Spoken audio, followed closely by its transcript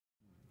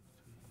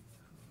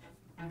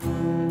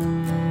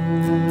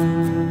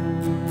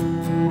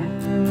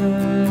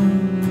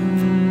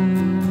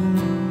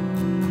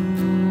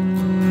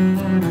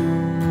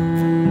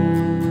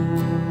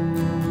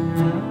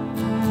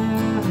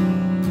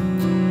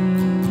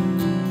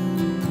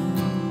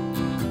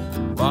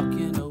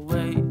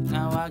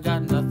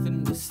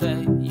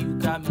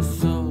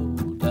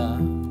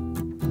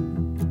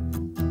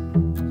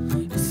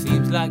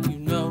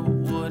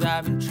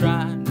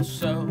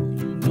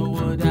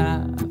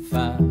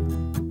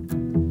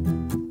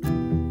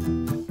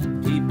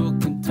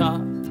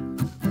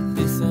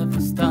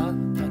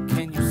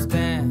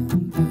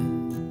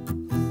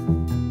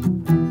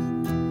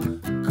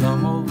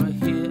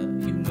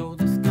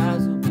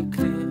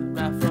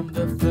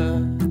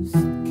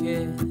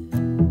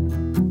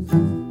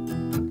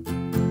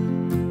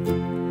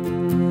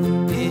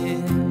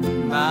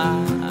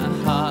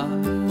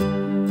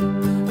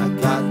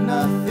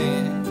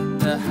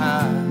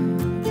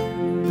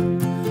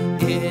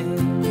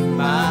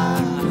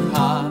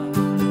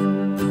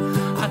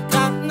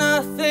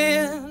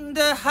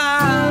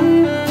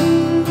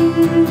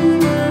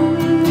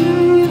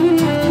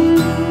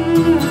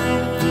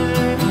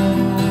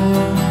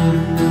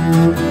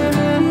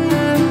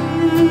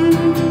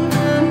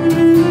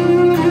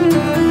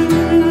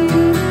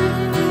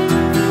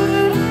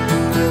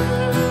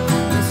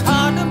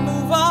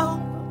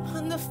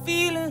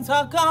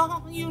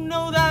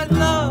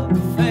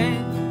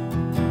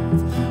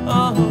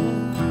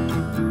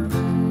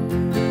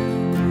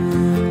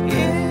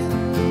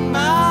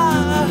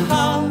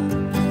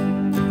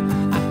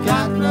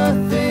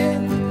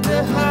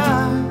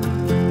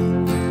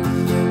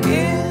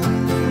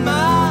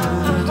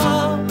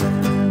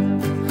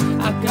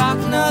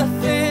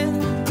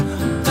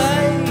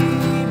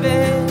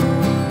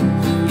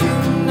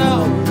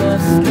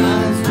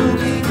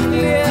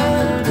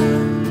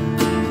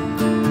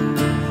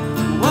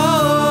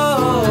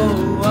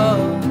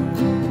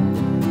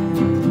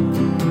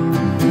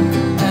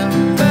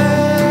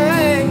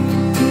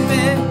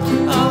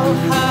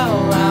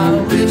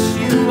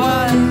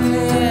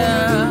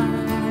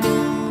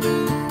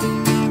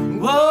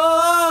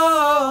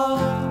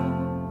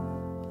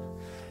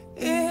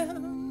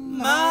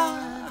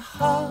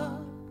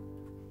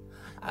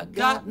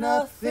got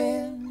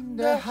nothing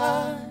to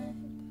hide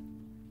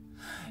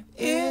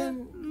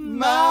in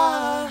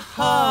my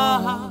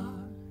heart.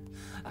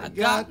 I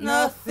got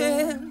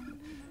nothing,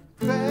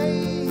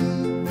 baby,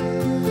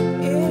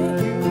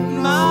 in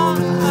my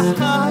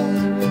heart.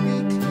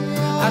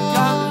 I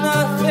got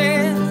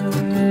nothing,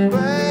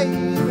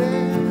 baby,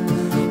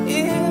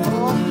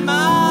 in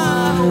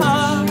my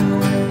heart.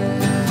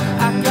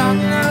 I got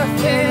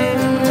nothing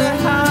to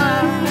hide.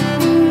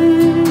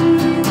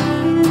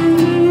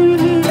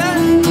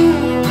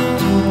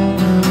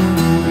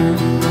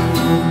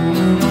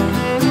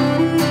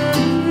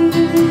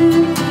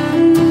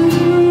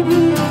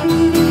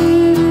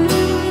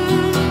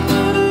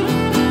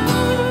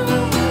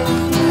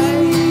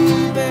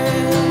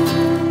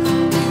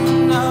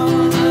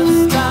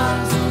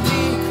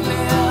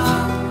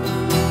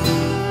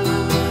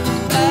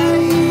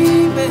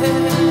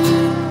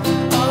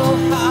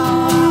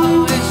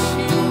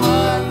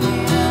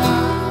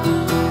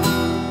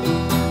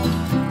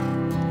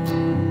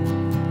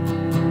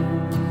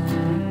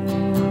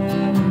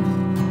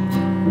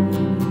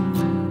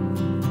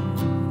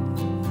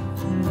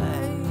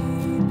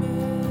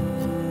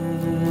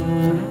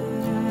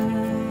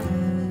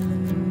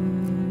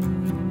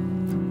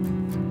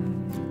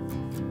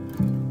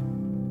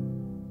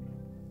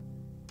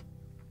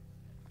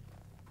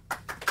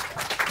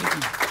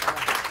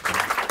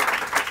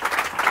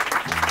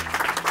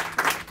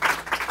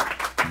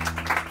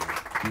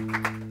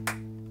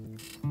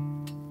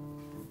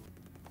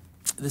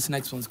 This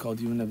next one's called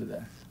You Were Never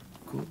There.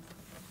 Cool.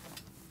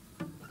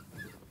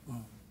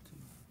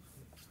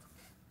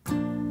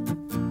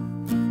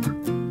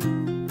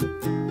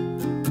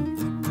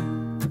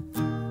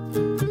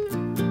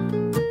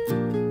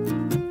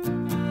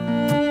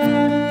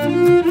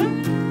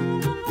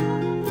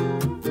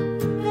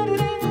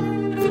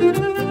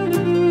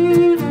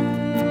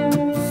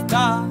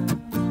 Stop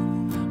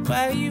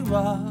where you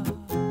are,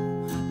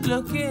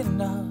 looking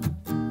up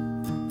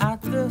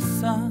at the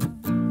sun.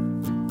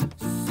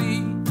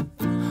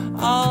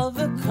 All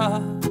the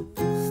cars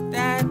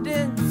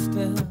standing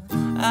still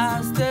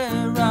as they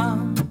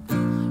run,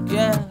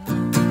 yeah.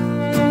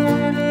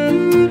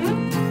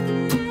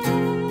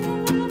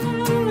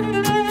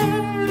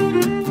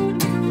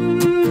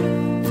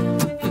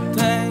 The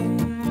day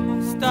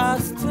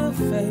starts to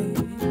fade,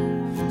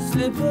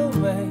 slip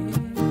away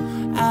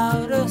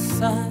out of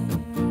sight.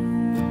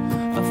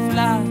 A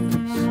flash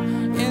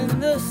in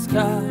the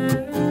sky,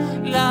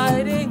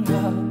 lighting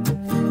up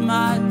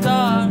my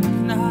dark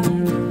night.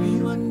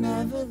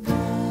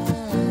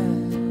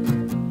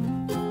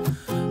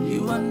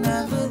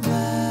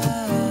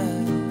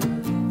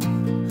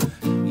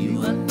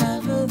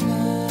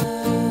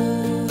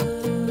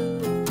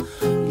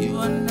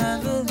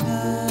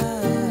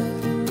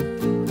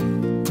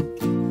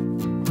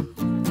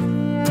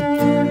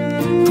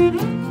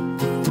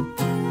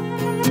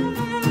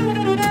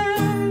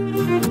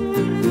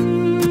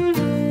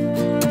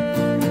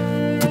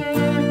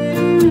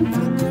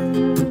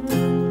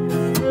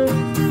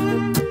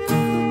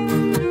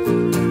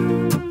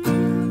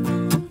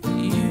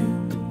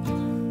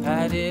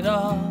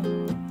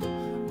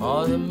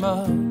 More than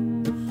most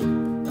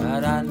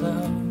that I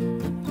know.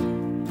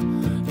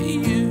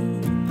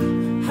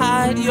 You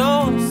hide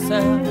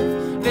yourself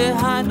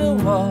behind a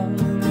wall,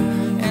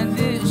 and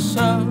it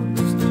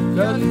shows.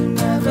 Girl, you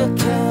never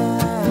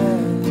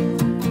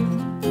cared.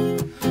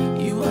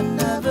 You were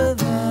never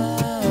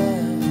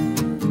there,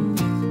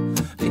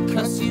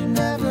 because you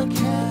never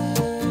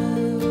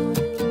cared.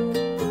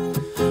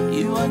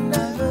 You were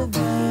never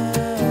there.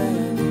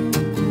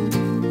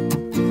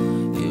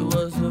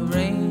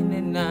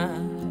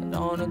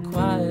 On a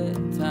quiet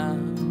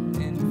town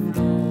in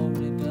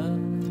Florida,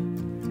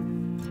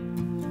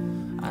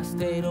 I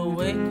stayed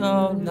awake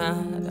all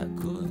night, I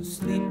couldn't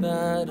sleep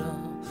at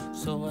all,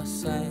 so I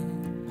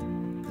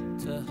sang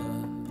to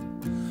her.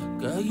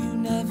 Girl, you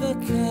never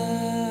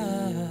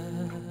cared.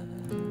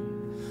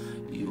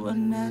 You were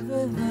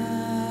never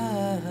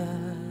there,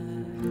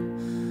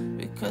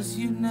 because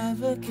you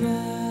never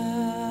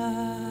cared.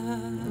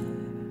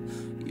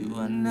 You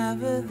were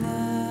never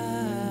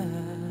there.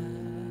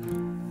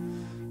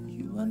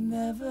 You were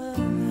never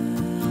there.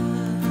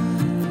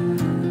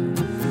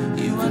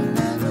 You were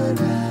never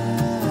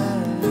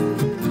there.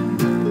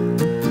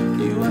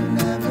 You were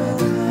never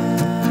there.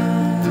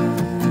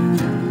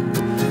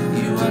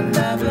 You were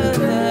never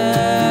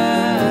there.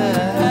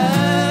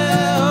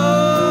 Oh.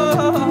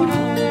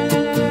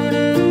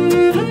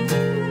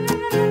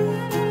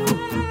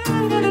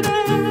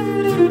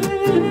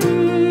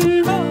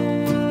 Oh.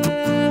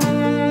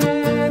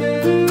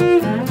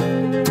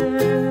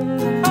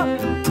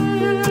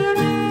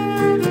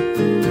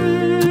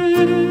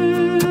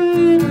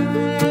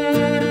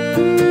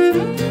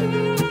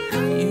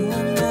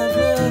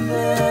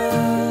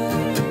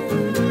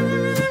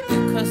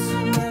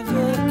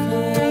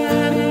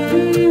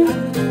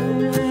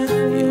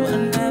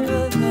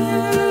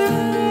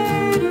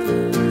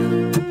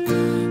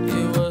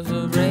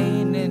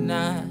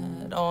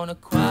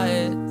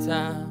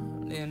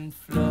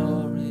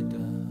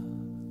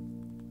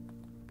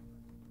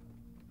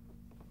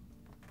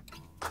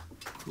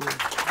 Cool.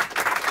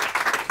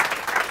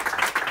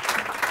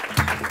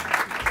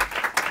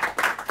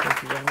 Thank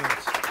you very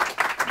much.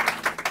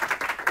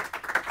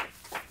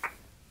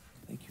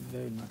 Thank you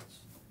very much.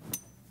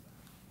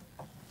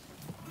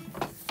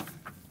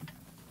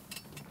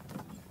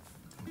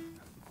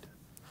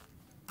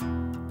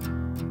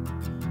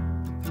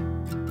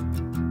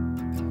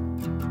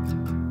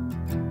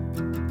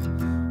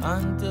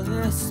 Under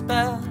this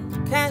spell,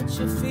 can't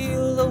you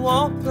feel the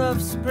warmth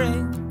of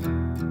spring?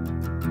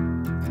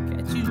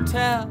 Can't you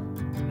tell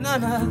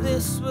none of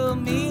this will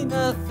mean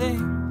a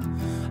thing?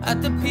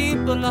 That the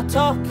people are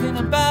talking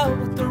about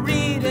what they're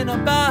reading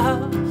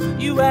about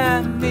you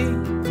and me.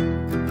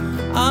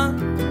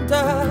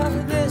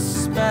 Under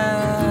this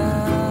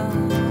spell,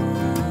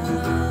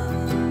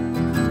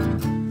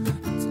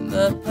 it's in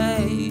the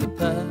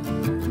papers,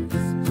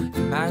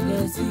 in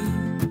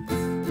magazines,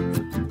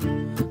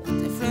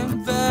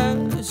 different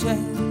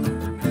versions,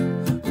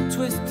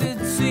 twisted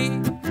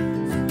seeds,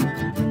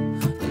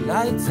 the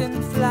lights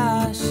and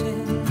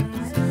flashes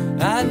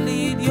that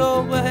lead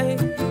your way.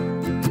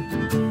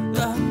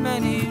 The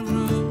many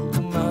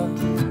rumors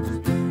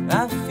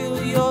that fill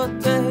your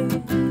day.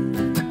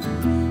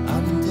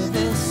 Under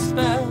this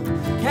spell,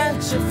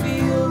 can't you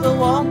feel the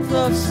warmth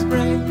of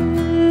spring?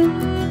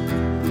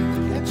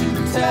 Can't you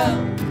tell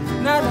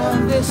none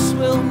of this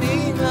will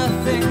mean a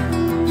thing?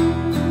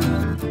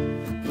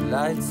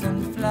 Lights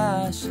and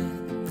flashes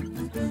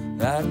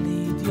that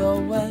lead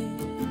your way.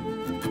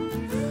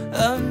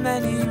 The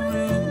many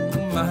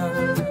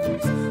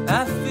rumors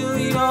that fill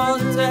your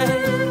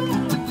day.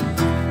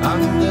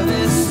 Under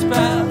this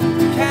spell,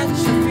 can't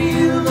you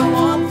feel the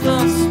warmth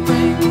of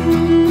spring?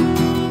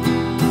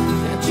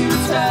 Can't you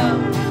tell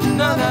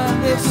none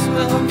of this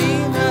will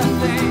mean a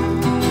thing?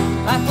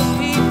 That the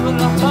people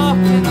are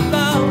talking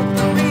about,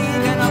 they're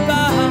reading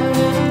about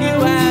you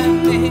and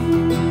me.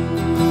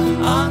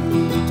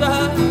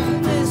 Under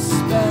this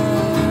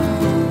spell,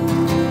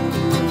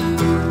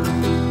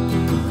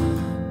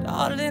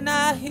 darling, I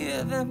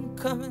hear them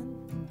coming.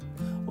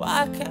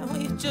 Why can't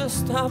we just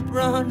stop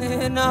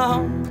running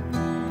on?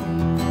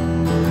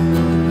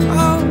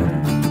 Oh.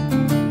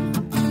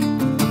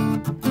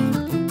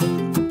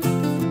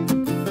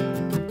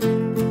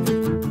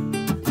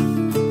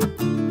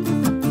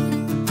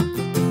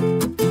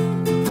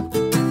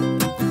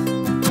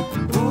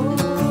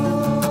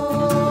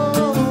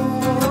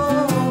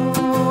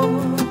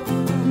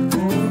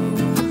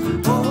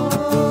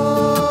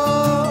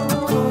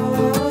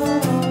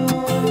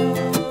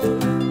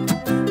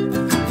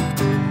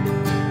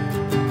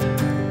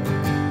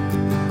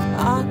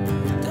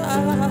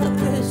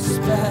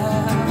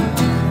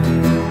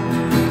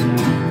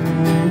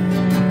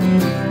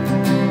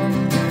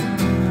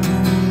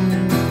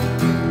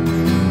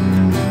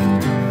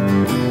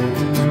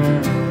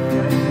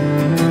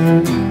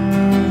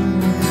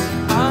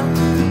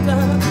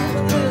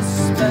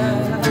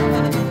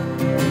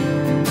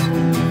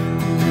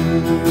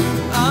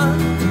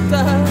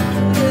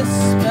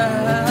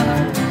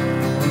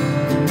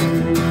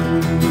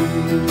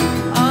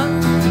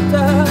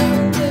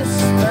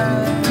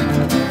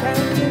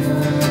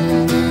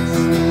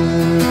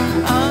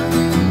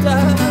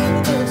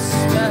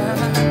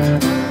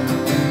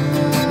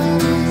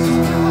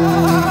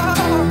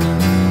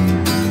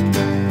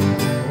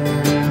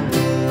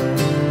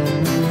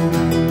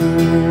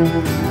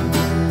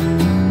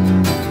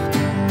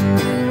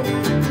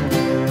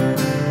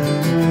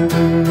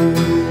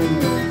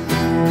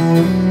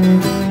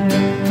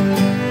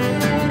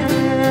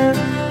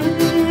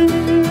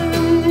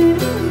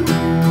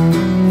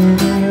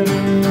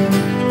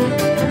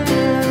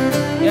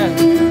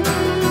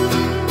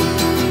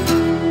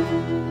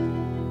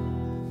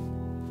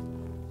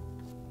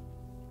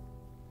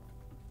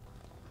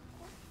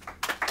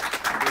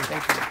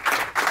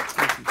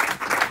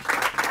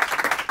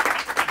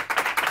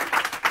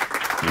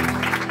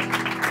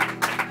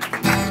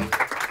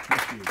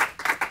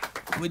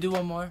 Can we do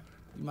one more?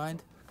 You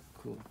mind?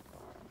 Cool.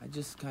 I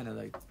just kind of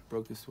like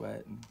broke a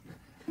sweat and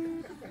I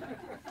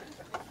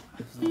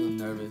was a little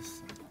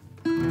nervous.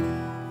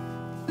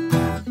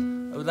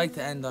 I would like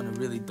to end on a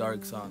really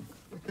dark song.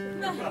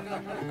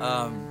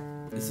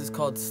 This is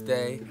called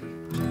Stay.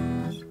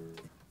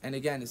 And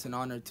again, it's an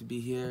honor to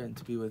be here and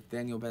to be with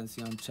Daniel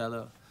Bensi on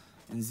cello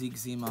and Zeke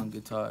Zima on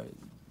guitar. It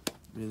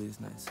really is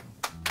nice.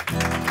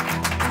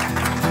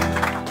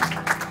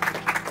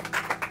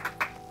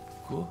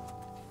 Cool?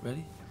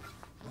 Ready?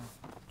 1,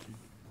 2,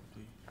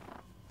 3.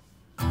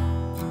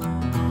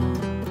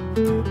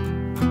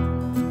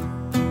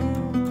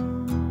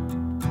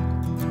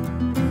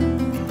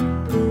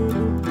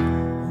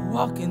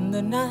 Walking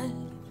the night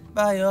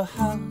by your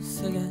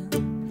house again.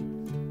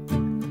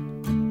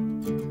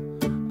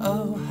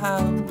 Oh,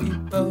 how we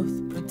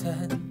both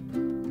pretend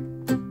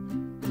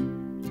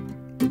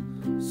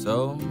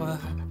so much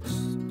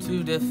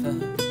to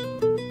defend.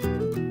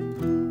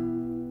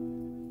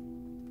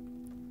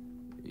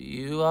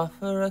 You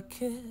offer a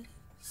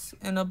kiss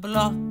in a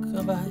block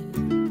of ice.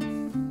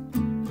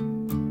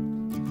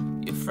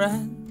 Your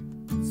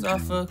friends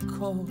offer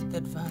cold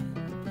advice.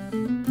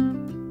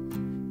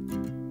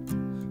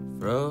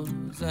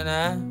 frozen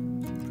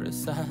and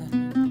precise.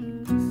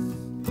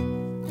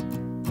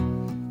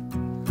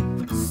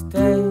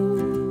 Stay,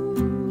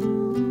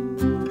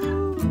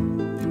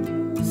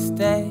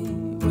 stay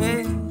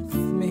with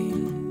me.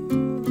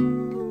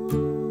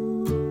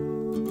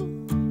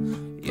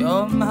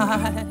 You're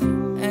my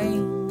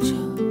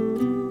angel.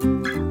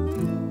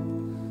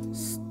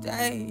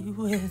 Stay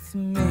with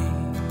me.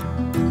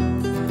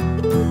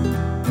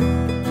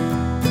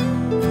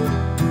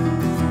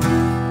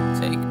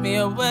 Take me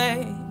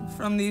away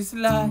from these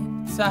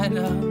lights I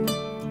know,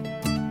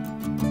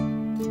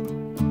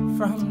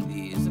 from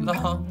these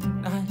long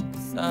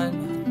nights I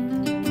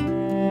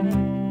know,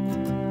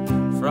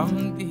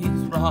 from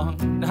these wrong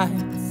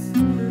nights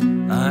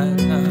I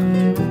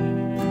know.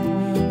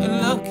 And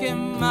look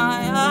in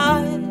my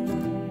eyes,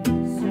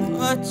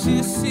 what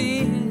you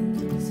see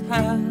is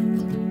hell.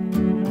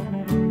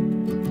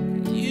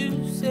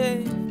 You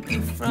save me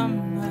from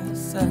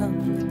myself,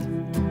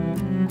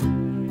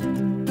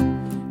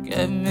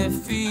 get me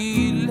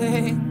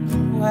feeling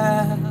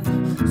well.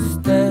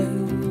 Stay,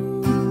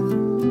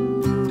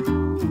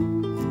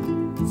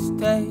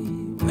 stay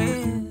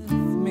with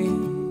me.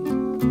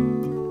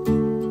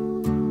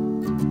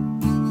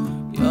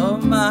 You're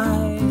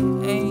my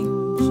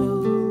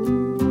angel.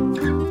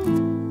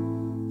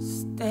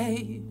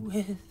 Stay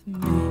with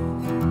me.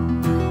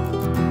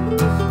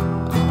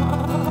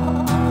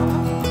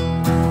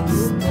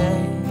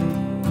 Stay,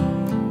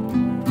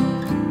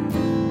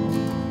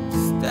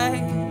 stay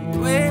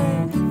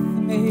with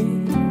me.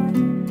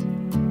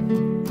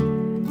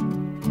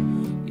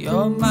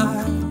 You're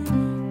my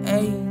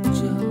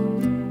angel.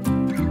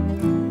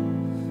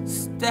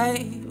 Stay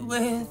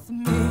with me.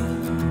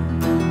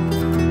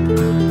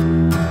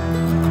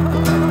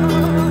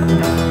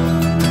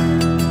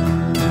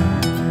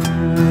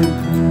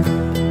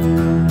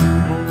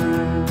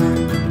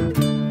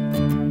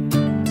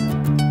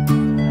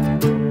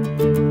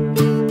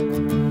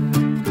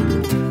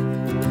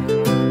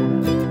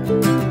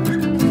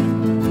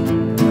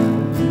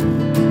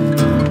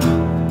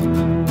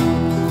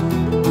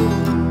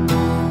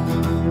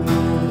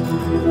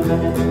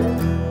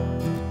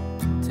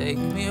 Take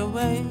me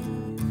away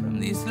from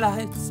these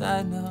lights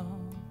I know,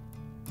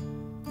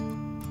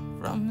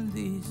 from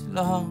these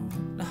long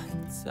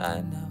nights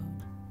I know,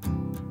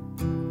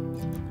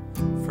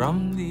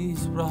 from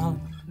these wrong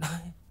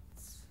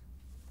nights.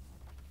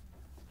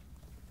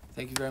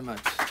 Thank you very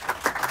much.